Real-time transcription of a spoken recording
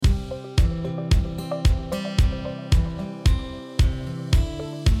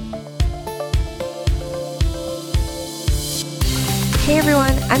Hey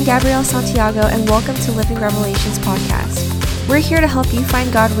everyone, I'm Gabrielle Santiago and welcome to Living Revelations podcast. We're here to help you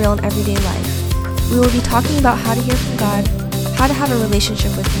find God real in everyday life. We will be talking about how to hear from God, how to have a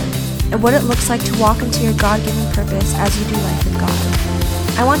relationship with Him, and what it looks like to walk into your God-given purpose as you do life with God.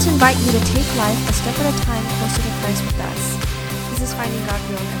 I want to invite you to take life a step at a time closer to Christ with us. This is finding God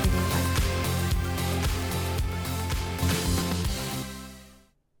real in everyday life.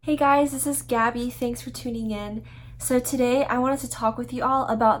 Hey guys, this is Gabby. Thanks for tuning in. So today I wanted to talk with you all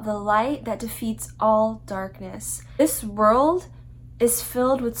about the light that defeats all darkness. This world is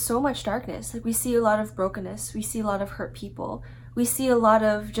filled with so much darkness. Like, we see a lot of brokenness, we see a lot of hurt people, we see a lot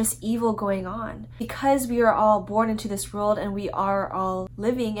of just evil going on. Because we are all born into this world and we are all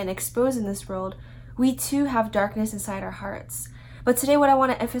living and exposed in this world, we too have darkness inside our hearts. But today what I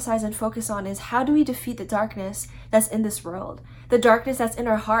want to emphasize and focus on is how do we defeat the darkness that's in this world, the darkness that's in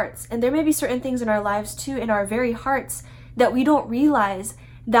our hearts. And there may be certain things in our lives too, in our very hearts, that we don't realize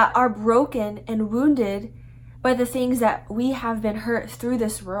that are broken and wounded by the things that we have been hurt through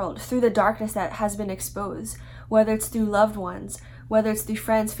this world, through the darkness that has been exposed, whether it's through loved ones, whether it's through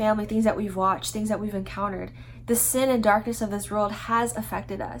friends, family, things that we've watched, things that we've encountered. The sin and darkness of this world has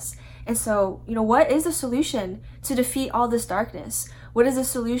affected us. And so, what is the solution to defeat all this darkness? What is the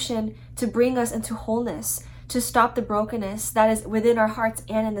solution to bring us into wholeness, to stop the brokenness that is within our hearts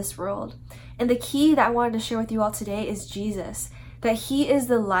and in this world? And the key that I wanted to share with you all today is Jesus, that He is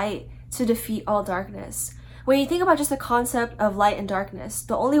the light to defeat all darkness. When you think about just the concept of light and darkness,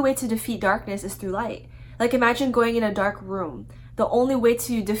 the only way to defeat darkness is through light. Like, imagine going in a dark room. The only way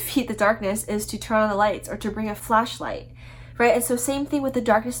to defeat the darkness is to turn on the lights or to bring a flashlight, right? And so same thing with the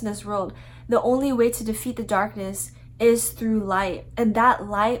darkness in this world. The only way to defeat the darkness is through light, and that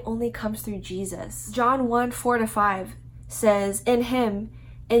light only comes through Jesus. John 1:4-5 says, "In Him,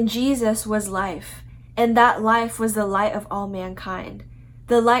 in Jesus was life, and that life was the light of all mankind.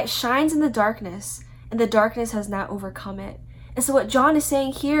 The light shines in the darkness, and the darkness has not overcome it." And so what John is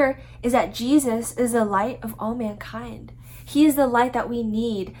saying here is that Jesus is the light of all mankind. He is the light that we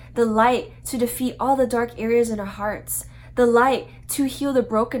need, the light to defeat all the dark areas in our hearts, the light to heal the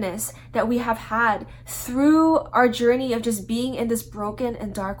brokenness that we have had through our journey of just being in this broken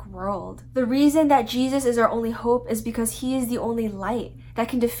and dark world. The reason that Jesus is our only hope is because He is the only light that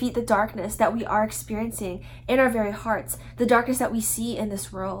can defeat the darkness that we are experiencing in our very hearts, the darkness that we see in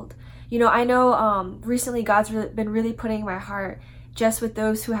this world. I know recently God's been really putting in my heart just with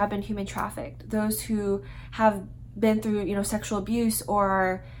those who have been human trafficked, those who have been through, sexual abuse or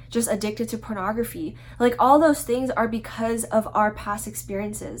are just addicted to pornography. Like, all those things are because of our past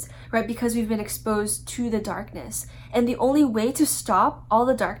experiences, right? Because we've been exposed to the darkness. And the only way to stop all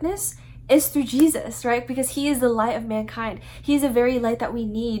the darkness is through Jesus, right? Because He is the light of mankind. He is the very light that we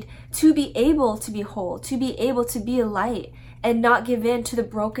need to be able to be whole, to be able to be a light and not give in to the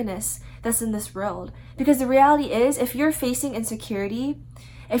brokenness that's in this world. Because the reality is, if you're facing insecurity,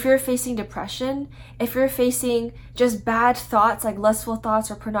 if you're facing depression, if you're facing just bad thoughts like lustful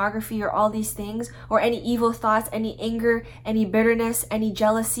thoughts or pornography or all these things, or any evil thoughts, any anger, any bitterness, any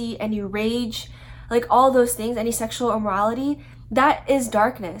jealousy, any rage, like all those things, any sexual immorality, that is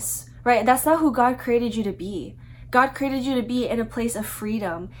darkness, right? That's not who God created you to be. God created you to be in a place of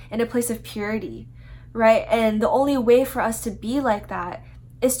freedom, in a place of purity, right? And the only way for us to be like that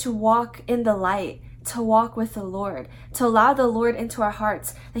is to walk in the light, to walk with the Lord, to allow the Lord into our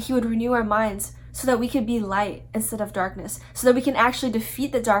hearts, that He would renew our minds so that we could be light instead of darkness, so that we can actually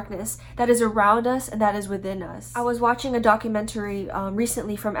defeat the darkness that is around us and that is within us. I was watching a documentary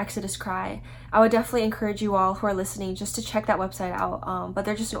recently from Exodus Cry. I would definitely encourage you all who are listening just to check that website out. But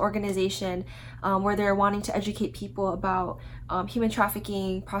they're just an organization where they're wanting to educate people about human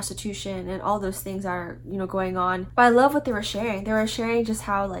trafficking, prostitution, and all those things that are going on. But I love what they were sharing. They were sharing just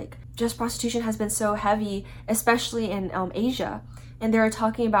how just prostitution has been so heavy, especially in Asia. And they were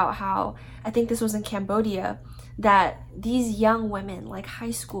talking about how, I think this was in Cambodia, that these young women, like high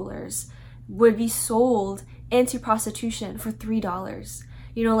schoolers, would be sold into prostitution for $3.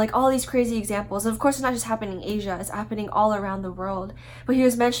 All these crazy examples. Of course, it's not just happening in Asia, it's happening all around the world. But he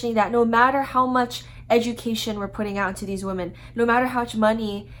was mentioning that no matter how much education we're putting out into these women, no matter how much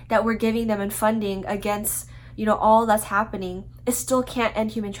money that we're giving them and funding against all that's happening, it still can't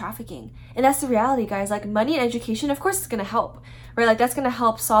end human trafficking. And that's the reality, guys. Money and education, of course, it's going to help, right? That's going to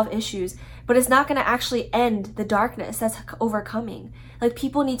help solve issues, but it's not going to actually end the darkness that's overcoming.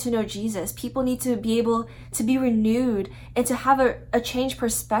 People need to know Jesus. People need to be able to be renewed and to have a changed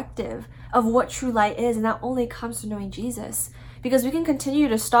perspective of what true light is. And that only comes from knowing Jesus, because we can continue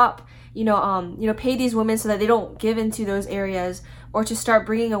to stop, pay these women so that they don't give into those areas, or to start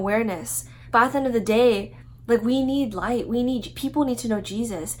bringing awareness. But at the end of the day, Like, we need light. People need to know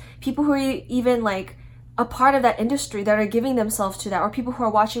Jesus. People who are even like a part of that industry that are giving themselves to that, or people who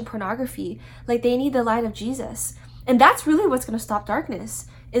are watching pornography, like, they need the light of Jesus. And that's really what's going to stop darkness,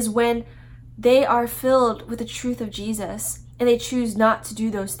 is when they are filled with the truth of Jesus and they choose not to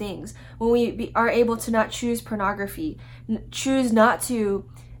do those things. When we are able to not choose pornography, choose not to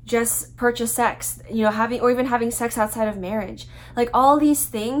just purchase sex, having sex outside of marriage. Like, all these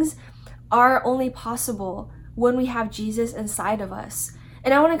things are only possible when we have Jesus inside of us.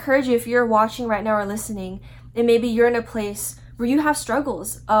 And I want to encourage you, if you're watching right now or listening, and maybe you're in a place where you have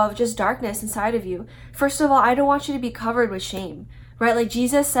struggles of just darkness inside of you, first of all, I don't want you to be covered with shame, right? Like,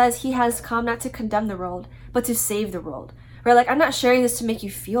 Jesus says he has come not to condemn the world, but to save the world, right? Like, I'm not sharing this to make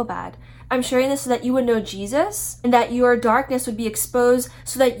you feel bad. I'm sharing this so that you would know Jesus and that your darkness would be exposed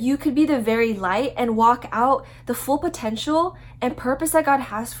so that you could be the very light and walk out the full potential and purpose that God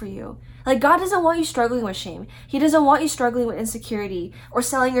has for you. Like, God doesn't want you struggling with shame. He doesn't want you struggling with insecurity or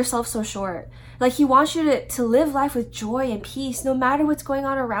selling yourself so short. Like, he wants you to live life with joy and peace no matter what's going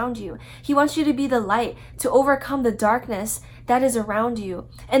on around you. He wants you to be the light, to overcome the darkness that is around you.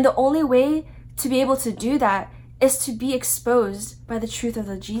 And the only way to be able to do that is to be exposed by the truth of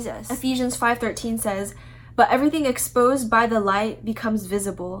the Jesus. Ephesians 5:13 says, "But everything exposed by the light becomes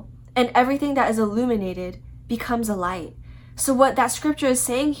visible, and everything that is illuminated becomes a light." So what that scripture is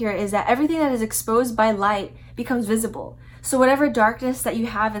saying here is that everything that is exposed by light becomes visible. So whatever darkness that you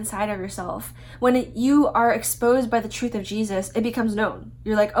have inside of yourself, when you are exposed by the truth of Jesus, it becomes known.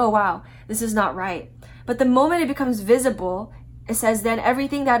 You're like, oh wow, this is not right. But the moment it becomes visible, it says then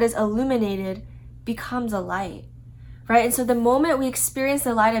everything that is illuminated becomes a light, right? And so the moment we experience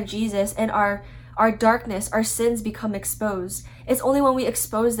the light of Jesus and our darkness, our sins become exposed. It's only when we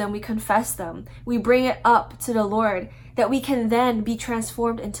expose them, we confess them, we bring it up to the Lord, that we can then be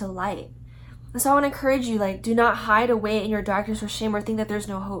transformed into light. And so I want to encourage you, like, do not hide away in your darkness or shame or think that there's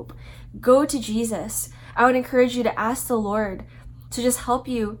no hope. Go to Jesus. I would encourage you to ask the Lord to just help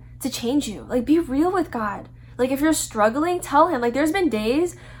you, to change you. Like, be real with God. Like, if you're struggling, tell him. Like, there's been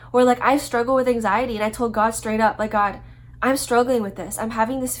days where, like, I struggle with anxiety and I told God straight up, like, God, I'm struggling with this. I'm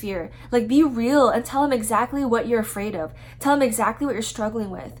having this fear. Like, be real and tell him exactly what you're afraid of. Tell him exactly what you're struggling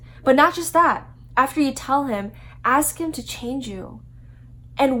with. But not just that. After you tell him, ask him to change you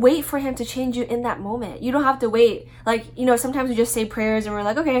and wait for him to change you in that moment. You don't have to wait. Like, sometimes we just say prayers and we're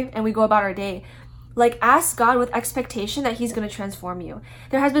like, okay, and we go about our day. Like, ask God with expectation that he's going to transform you.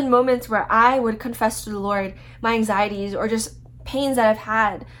 There has been moments where I would confess to the Lord my anxieties or just pains that I've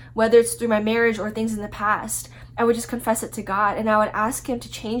had, whether it's through my marriage or things in the past. I would just confess it to God and I would ask him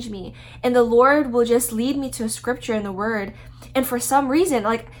to change me. And the Lord will just lead me to a scripture in the word. And for some reason,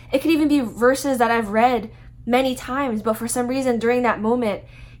 like, it could even be verses that I've read many times, but for some reason during that moment,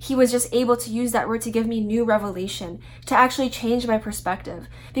 he was just able to use that word to give me new revelation, to actually change my perspective.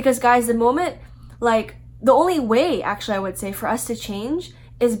 Because guys, the only way, actually, I would say, for us to change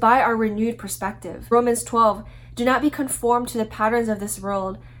is by our renewed perspective. Romans 12, do not be conformed to the patterns of this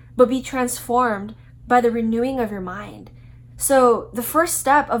world, but be transformed by the renewing of your mind. So the first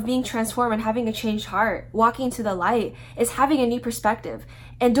step of being transformed and having a changed heart, walking to the light, is having a new perspective.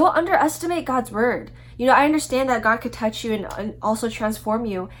 And don't underestimate God's word. I understand that God could touch you and also transform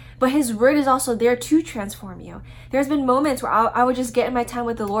you, but his word is also there to transform you. There's been moments where I would just get in my time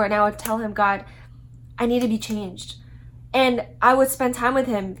with the Lord and I would tell him, God, I need to be changed. And I would spend time with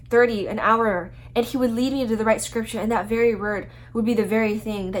him, 30, an hour, and he would lead me to the right scripture, and that very word would be the very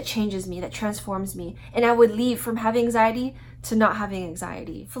thing that changes me, that transforms me. And I would leave from having anxiety to not having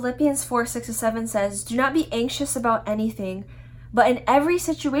anxiety. Philippians 4:6-7 says, do not be anxious about anything, but in every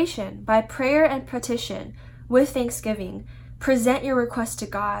situation, by prayer and petition, with thanksgiving, present your request to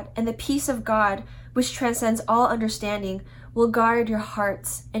God, and the peace of God, which transcends all understanding, will guard your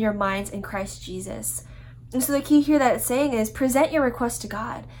hearts and your minds in Christ Jesus. And so the key here that it's saying is present your request to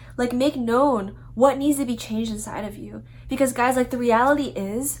God. Like, make known what needs to be changed inside of you. Because guys, like, the reality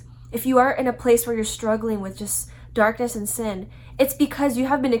is, if you are in a place where you're struggling with just darkness and sin, it's because you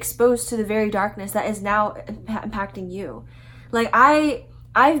have been exposed to the very darkness that is now impacting you. Like,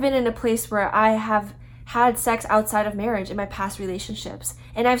 I've been in a place where I have had sex outside of marriage in my past relationships,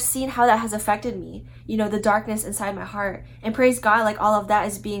 and I've seen how that has affected me, the darkness inside my heart. And praise God, like, all of that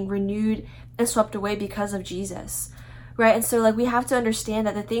is being renewed and swept away because of Jesus, right? And so, like, we have to understand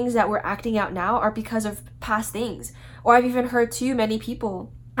that the things that we're acting out now are because of past things. Or I've even heard too many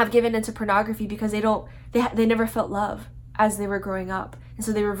people have given into pornography because they never felt love as they were growing up, and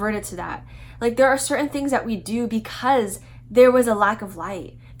so they reverted to that. Like, there are certain things that we do because there was a lack of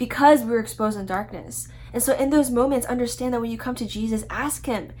light, because we were exposed in darkness. And so in those moments, understand that when you come to Jesus, ask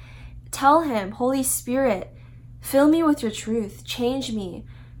him Tell him, Holy Spirit, fill me with your truth. Change me.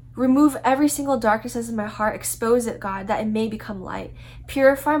 Remove every single darkness that's in my heart. Expose it, God, that it may become light.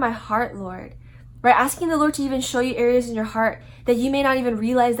 Purify my heart, Lord. Right? Asking the Lord to even show you areas in your heart that you may not even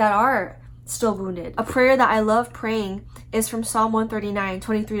realize that are still wounded. A prayer that I love praying is from Psalm 139,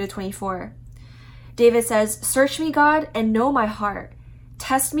 23-24. David says, "Search me, God, and know my heart.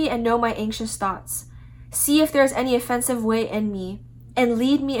 Test me and know my anxious thoughts. See if there is any offensive way in me, and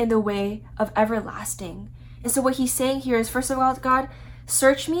lead me in the way of everlasting." And so what he's saying here is, first of all, God,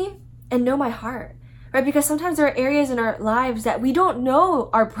 search me and know my heart, right? Because sometimes there are areas in our lives that we don't know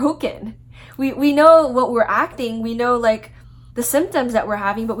are broken. We know what we're acting. We know like the symptoms that we're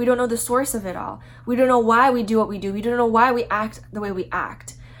having, but we don't know the source of it all. We don't know why we do what we do. We don't know why we act the way we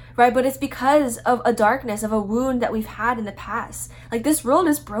act, right? But it's because of a darkness, of a wound that we've had in the past. Like this world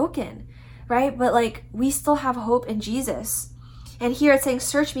is broken, right? But like we still have hope in Jesus. And here it's saying,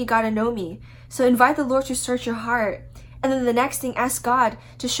 search me, God, and know me. So invite the Lord to search your heart. And then the next thing, ask God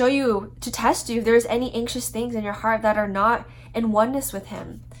to show you, to test you if there's any anxious things in your heart that are not in oneness with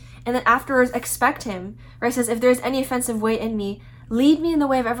him. And then afterwards, expect him, right? It says, if there's any offensive way in me, lead me in the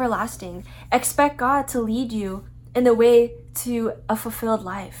way of everlasting. Expect God to lead you in the way to a fulfilled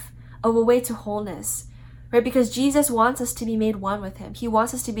life, a way to wholeness, right? Because Jesus wants us to be made one with him. He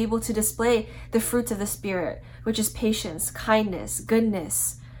wants us to be able to display the fruits of the Spirit, which is patience, kindness,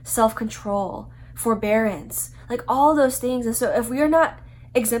 goodness, self-control, forbearance, like all those things. And so if we are not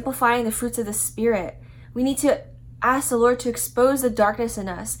exemplifying the fruits of the Spirit, we need to ask the Lord to expose the darkness in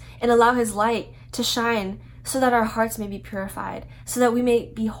us and allow his light to shine so that our hearts may be purified, so that we may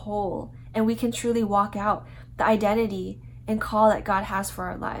be whole and we can truly walk out the identity and call that God has for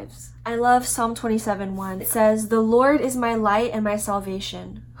our lives. I love Psalm 27:1. It says, "The Lord is my light and my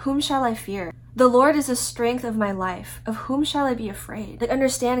salvation. Whom shall I fear? The Lord is the strength of my life. Of whom shall I be afraid?" Like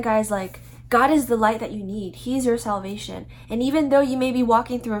understand, guys, like God is the light that you need. He's your salvation. And even though you may be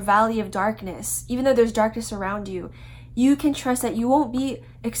walking through a valley of darkness, even though there's darkness around you, you can trust that you won't be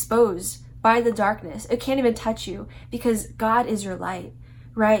exposed by the darkness. It can't even touch you because God is your light,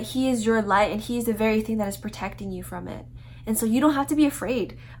 right? He is your light and he's the very thing that is protecting you from it. And so you don't have to be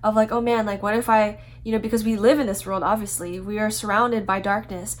afraid of like, oh man, like what if I, because we live in this world, obviously, we are surrounded by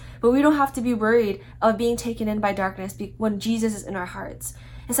darkness, but we don't have to be worried of being taken in by darkness when Jesus is in our hearts.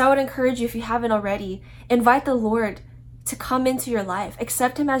 And so I would encourage you, if you haven't already, invite the Lord to come into your life.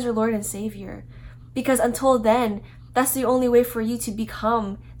 Accept him as your Lord and Savior. Because until then, that's the only way for you to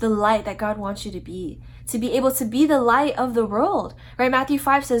become the light that God wants you to be able to be the light of the world, right? Matthew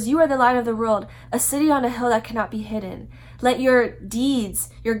 5 says, "You are the light of the world, a city on a hill that cannot be hidden. Let your deeds,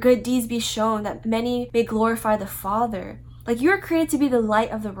 your good deeds be shown that many may glorify the Father." Like you are created to be the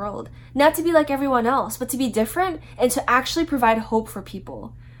light of the world, not to be like everyone else, but to be different and to actually provide hope for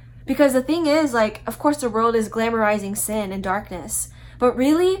people. Because the thing is, like, of course the world is glamorizing sin and darkness, but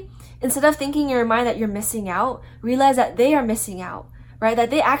really, instead of thinking in your mind that you're missing out, realize that they are missing out, right?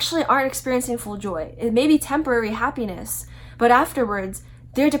 That they actually aren't experiencing full joy. It may be temporary happiness, but afterwards,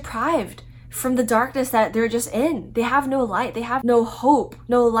 they're deprived from the darkness that they're just in. They have no light. They have no hope,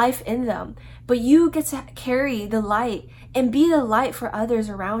 no life in them. But you get to carry the light and be the light for others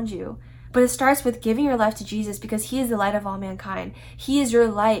around you. But it starts with giving your life to Jesus because he is the light of all mankind. He is your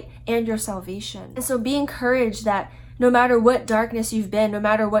light and your salvation. And so be encouraged that no matter what darkness you've been, no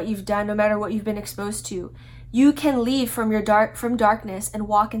matter what you've done, no matter what you've been exposed to, you can leave from darkness and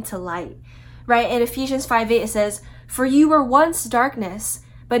walk into light, right? In Ephesians 5:8 it says, "For you were once darkness,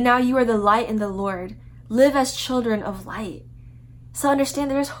 but now you are the light in the Lord. Live as children of light." So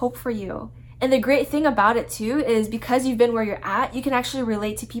understand there's hope for you. And the great thing about it too is because you've been where you're at, you can actually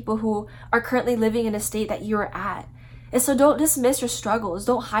relate to people who are currently living in a state that you're at. And so don't dismiss your struggles.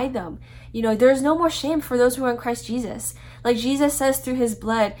 Don't hide them. There's no more shame for those who are in Christ Jesus. Like Jesus says, through his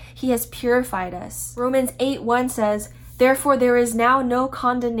blood, he has purified us. Romans 8:1 says, "Therefore there is now no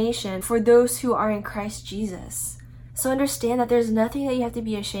condemnation for those who are in Christ Jesus." So understand that there's nothing that you have to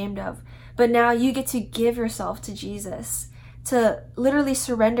be ashamed of. But now you get to give yourself to Jesus, to literally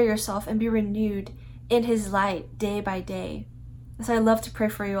surrender yourself and be renewed in his light day by day. So I love to pray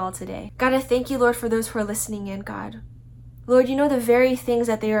for you all today. God, I thank you, Lord, for those who are listening in, God. Lord, you know the very things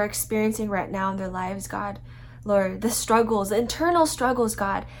that they are experiencing right now in their lives, God. Lord, the struggles, the internal struggles,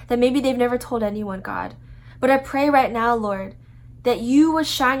 God, that maybe they've never told anyone, God. But I pray right now, Lord, that you would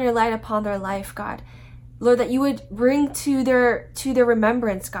shine your light upon their life, God. Lord, that you would bring to their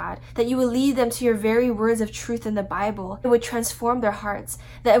remembrance, God, that you would lead them to your very words of truth in the Bible. It would transform their hearts,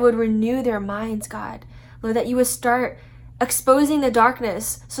 that it would renew their minds, God. Lord, that you would start exposing the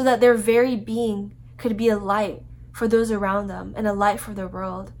darkness so that their very being could be a light for those around them and a light for the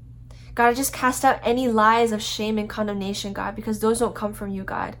world. God, I just cast out any lies of shame and condemnation, God, because those don't come from you,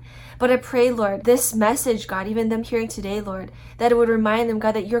 God. But I pray, Lord, this message, God, even them hearing today, Lord, that it would remind them,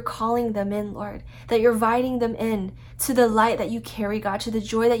 God, that you're calling them in, Lord, that you're inviting them in to the light that you carry, God, to the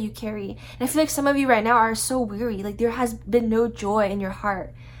joy that you carry. And I feel like some of you right now are so weary, like there has been no joy in your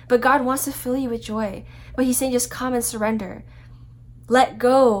heart. But God wants to fill you with joy. But he's saying just come and surrender. Let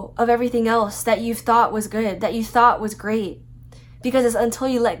go of everything else that you thought was good, that you thought was great. Because it's until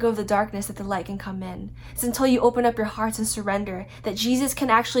you let go of the darkness that the light can come in. It's until you open up your hearts and surrender that Jesus can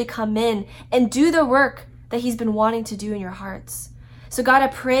actually come in and do the work that he's been wanting to do in your hearts. So God, I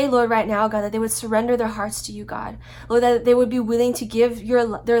pray, Lord, right now, God, that they would surrender their hearts to you, God. Lord, that they would be willing to give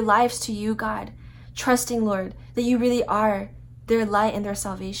their lives to you, God. Trusting, Lord, that you really are their light and their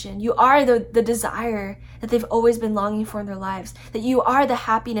salvation. You are the desire that they've always been longing for in their lives. That you are the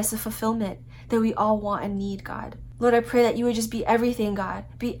happiness and fulfillment that we all want and need, God. Lord, I pray that you would just be everything, God.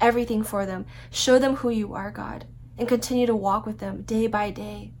 Be everything for them. Show them who you are, God. And continue to walk with them day by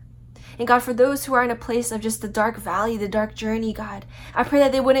day. And God, for those who are in a place of just the dark valley, the dark journey, God, I pray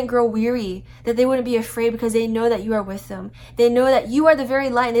that they wouldn't grow weary, that they wouldn't be afraid because they know that you are with them. They know that you are the very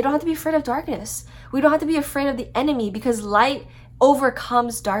light and they don't have to be afraid of darkness. We don't have to be afraid of the enemy because light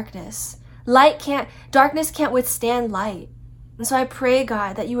overcomes darkness. Darkness can't withstand light. And so I pray,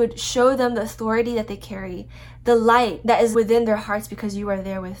 God, that you would show them the authority that they carry, the light that is within their hearts because you are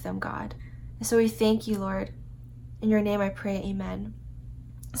there with them, God. And so we thank you, Lord. In your name I pray, amen.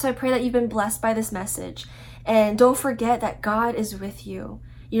 So I pray that you've been blessed by this message. And don't forget that God is with you.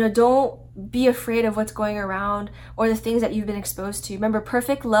 Don't be afraid of what's going around or the things that you've been exposed to. Remember,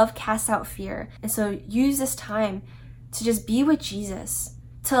 perfect love casts out fear. And so use this time to just be with Jesus,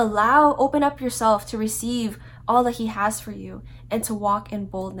 to open up yourself to receive all that he has for you and to walk in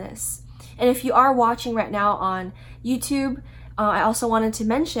boldness. And if you are watching right now on YouTube, I also wanted to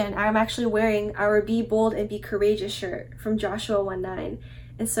mention I'm actually wearing our Be Bold and Be Courageous shirt from Joshua 1:9.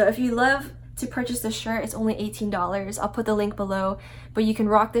 And so if you love to purchase this shirt, it's only $18. I'll put the link below, but you can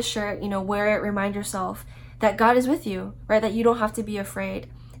rock this shirt, wear it, remind yourself that God is with you, right? That you don't have to be afraid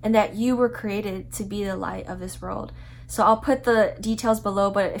and that you were created to be the light of this world. So I'll put the details below,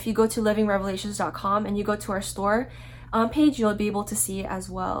 but if you go to livingrevelations.com and you go to our store page, you'll be able to see it as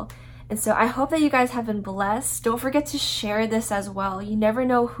well. And so I hope that you guys have been blessed. Don't forget to share this as well. You never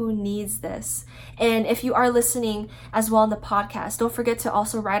know who needs this. And if you are listening as well on the podcast, don't forget to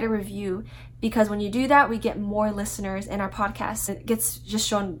also write a review, because when you do that, we get more listeners and our podcast gets just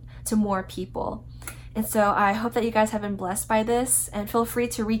shown to more people. And so I hope that you guys have been blessed by this, and feel free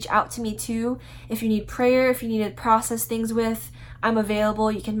to reach out to me too. If you need prayer, if you need to process things with, I'm available.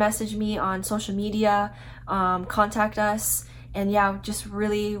 You can message me on social media, contact us. And yeah, just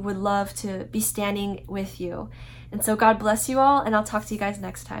really would love to be standing with you. And so God bless you all, and I'll talk to you guys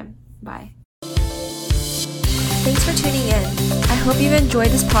next time. Bye. Thanks for tuning in. I hope you've enjoyed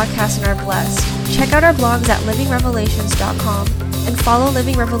this podcast and are blessed. Check out our blogs at livingrevelations.com and follow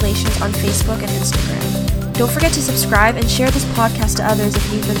Living Revelations on Facebook and Instagram. Don't forget to subscribe and share this podcast to others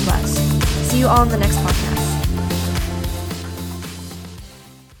if you've been blessed. See you all in the next podcast.